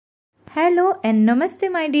Hello and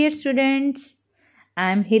Namaste my dear students.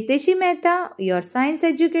 I am Hiteshi Mehta, your science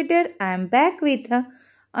educator. I am back with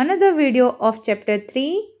another video of chapter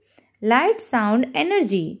 3, Light, Sound,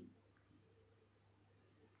 Energy.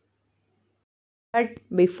 But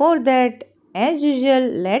before that, as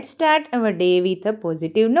usual, let's start our day with a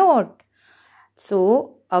positive note.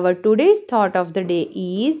 So, our today's thought of the day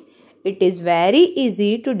is, it is very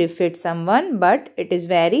easy to defeat someone, but it is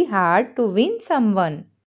very hard to win someone.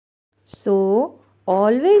 So,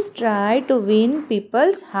 always try to win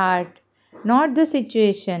people's heart, not the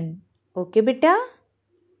situation. Okay, beta?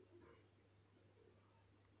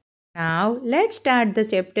 Now, let's start the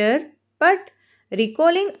chapter. But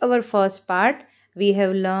recalling our first part, we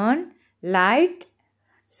have learned light.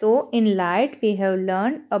 So, in light, we have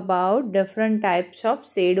learned about different types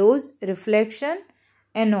of shadows, reflection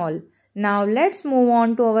and all. Now, let's move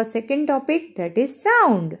on to our second topic, that is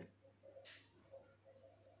sound.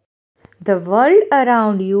 The world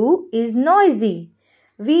around you is noisy.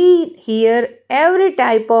 We hear every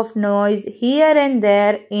type of noise here and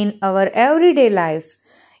there in our everyday life.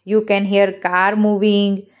 You can hear car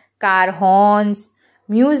moving, car horns,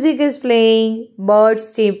 music is playing,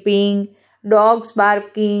 birds chirping, dogs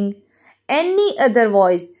barking, any other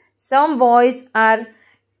voice. Some voices are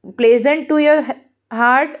pleasant to your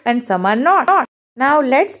heart and some are not. Now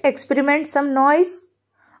let's experiment some noise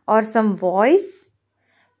or some voice.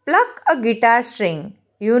 Pluck a guitar string.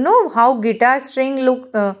 You know how guitar string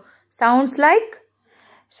sounds like?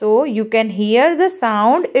 So you can hear the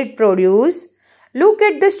sound it produces. Look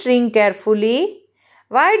at the string carefully.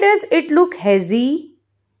 Why does it look hazy?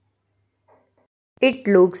 It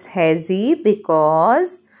looks hazy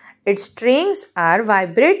because its strings are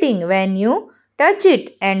vibrating when you touch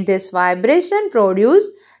it, and this vibration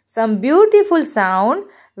produces some beautiful sound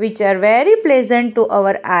which are very pleasant to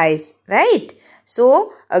our eyes, right?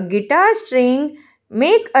 So, a guitar string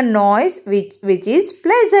make a noise which is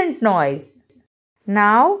pleasant noise.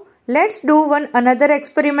 Now, let's do another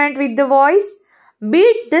experiment with the voice.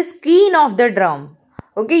 Beat the skin of the drum.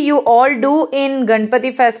 Okay, you all do in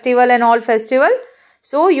Ganpati festival and all festival.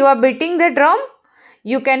 So, you are beating the drum.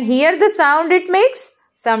 You can hear the sound it makes.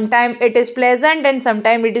 Sometimes it is pleasant and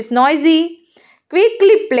sometimes it is noisy.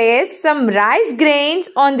 Quickly place some rice grains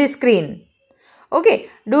on the screen. Okay,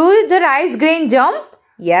 do the rice grain jump?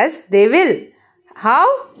 Yes, they will. How?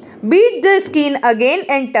 Beat the skin again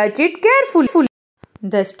and touch it carefully.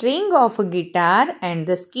 The string of a guitar and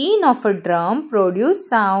the skin of a drum produce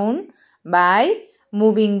sound by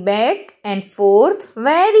moving back and forth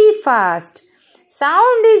very fast.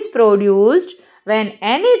 Sound is produced when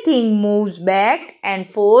anything moves back and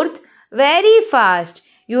forth very fast.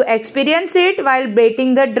 You experience it while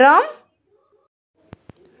beating the drum.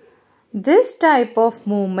 This type of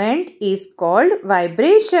movement is called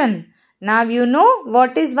vibration. Now you know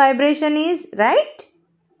what is vibration is, right?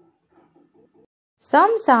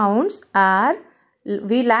 Some sounds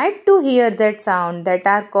we like to hear that sound, that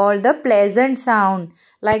are called the pleasant sound,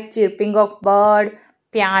 like chirping of bird,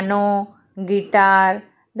 piano, guitar.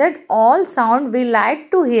 That all sound we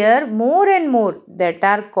like to hear more and more, that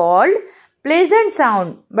are called pleasant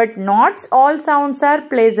sound. But not all sounds are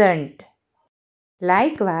pleasant.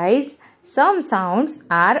 Likewise, some sounds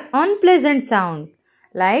are unpleasant sound,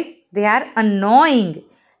 like they are annoying.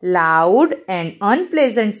 Loud and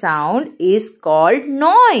unpleasant sound is called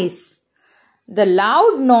noise. The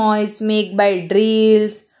loud noise made by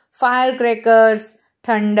drills, firecrackers,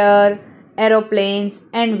 thunder, aeroplanes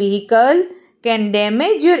and vehicle can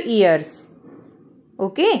damage your ears.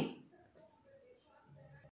 Okay.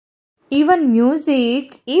 Even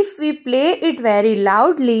music, if we play it very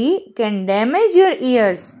loudly, can damage your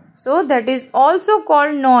ears. So that is also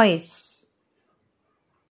called noise.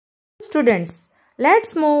 Students,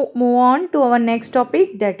 let's move on to our next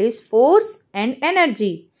topic, that is force and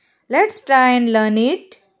energy. Let's try and learn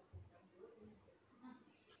it.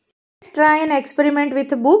 Let's try an experiment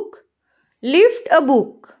with a book. Lift a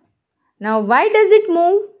book. Now why does it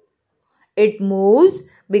move? It moves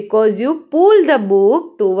because you pull the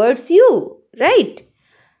book towards you, right?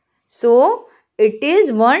 So, it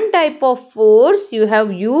is one type of force you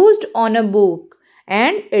have used on a book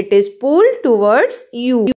and it is pulled towards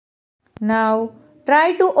you. Now,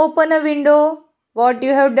 try to open a window. What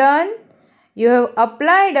you have done? You have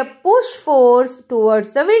applied a push force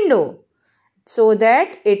towards the window so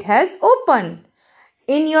that it has opened.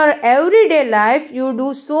 In your everyday life, you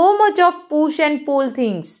do so much of push and pull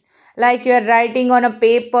things. Like you are writing on a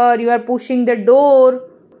paper, you are pushing the door.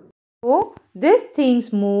 So, these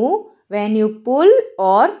things move when you pull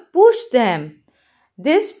or push them.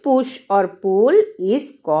 This push or pull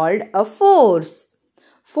is called a force.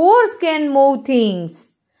 force can move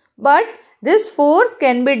things. But this force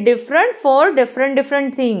can be different for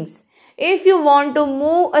different things. If you want to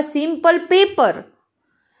move a simple paper,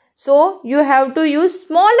 so you have to use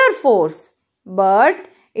smaller force. But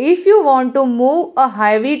if you want to move a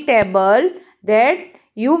heavy table that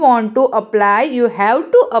you want to apply, you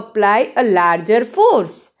have to apply a larger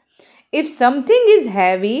force. If something is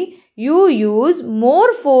heavy, you use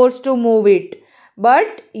more force to move it,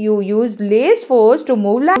 but you use less force to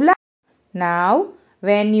move light. Now,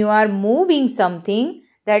 when you are moving something,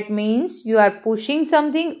 that means you are pushing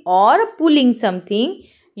something or pulling something,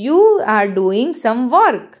 you are doing some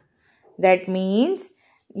work. That means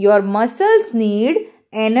your muscles need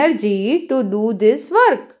energy to do this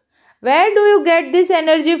work. Where do you get this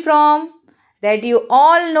energy from? That you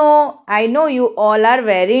all know. I know you all are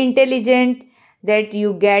very intelligent. That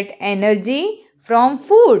you get energy from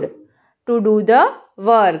food to do the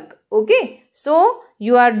work. Okay. So,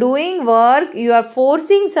 you are doing work. You are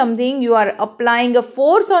forcing something. You are applying a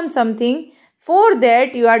force on something. For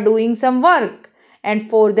that, you are doing some work. And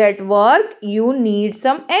for that work, you need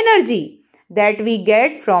some energy that we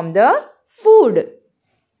get from the food.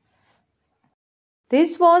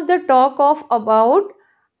 This was the talk of about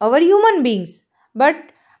our human beings. But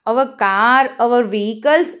our car, our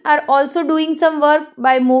vehicles are also doing some work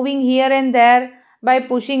by moving here and there, by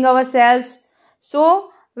pushing ourselves.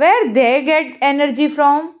 So, where they get energy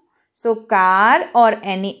from? So, car or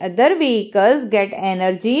any other vehicles get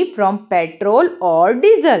energy from petrol or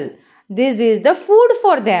diesel. This is the food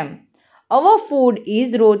for them. Our food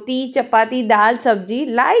is roti, chapati, dal,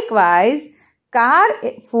 sabji. Likewise, car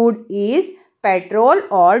food is petrol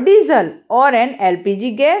or diesel or an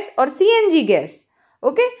LPG gas or CNG gas.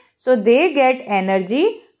 Okay, so they get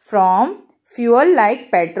energy from fuel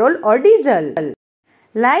like petrol or diesel.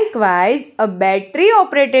 Likewise, a battery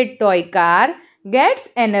operated toy car gets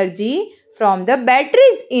energy from the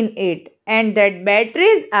batteries in it, and that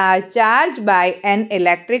batteries are charged by an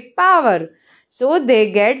electric power. So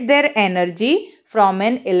they get their energy from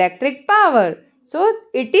an electric power. So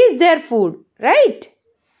it is their food, right?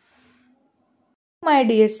 My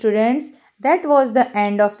dear students, that was the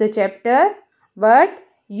end of the chapter. But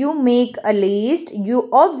you make a list, you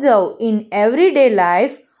observe in everyday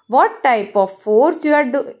life what type of force you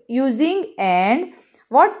are using and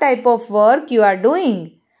what type of work you are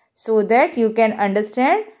doing, so that you can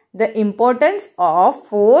understand the importance of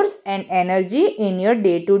force and energy in your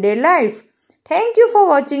day-to-day life. Thank you for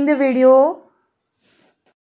watching the video.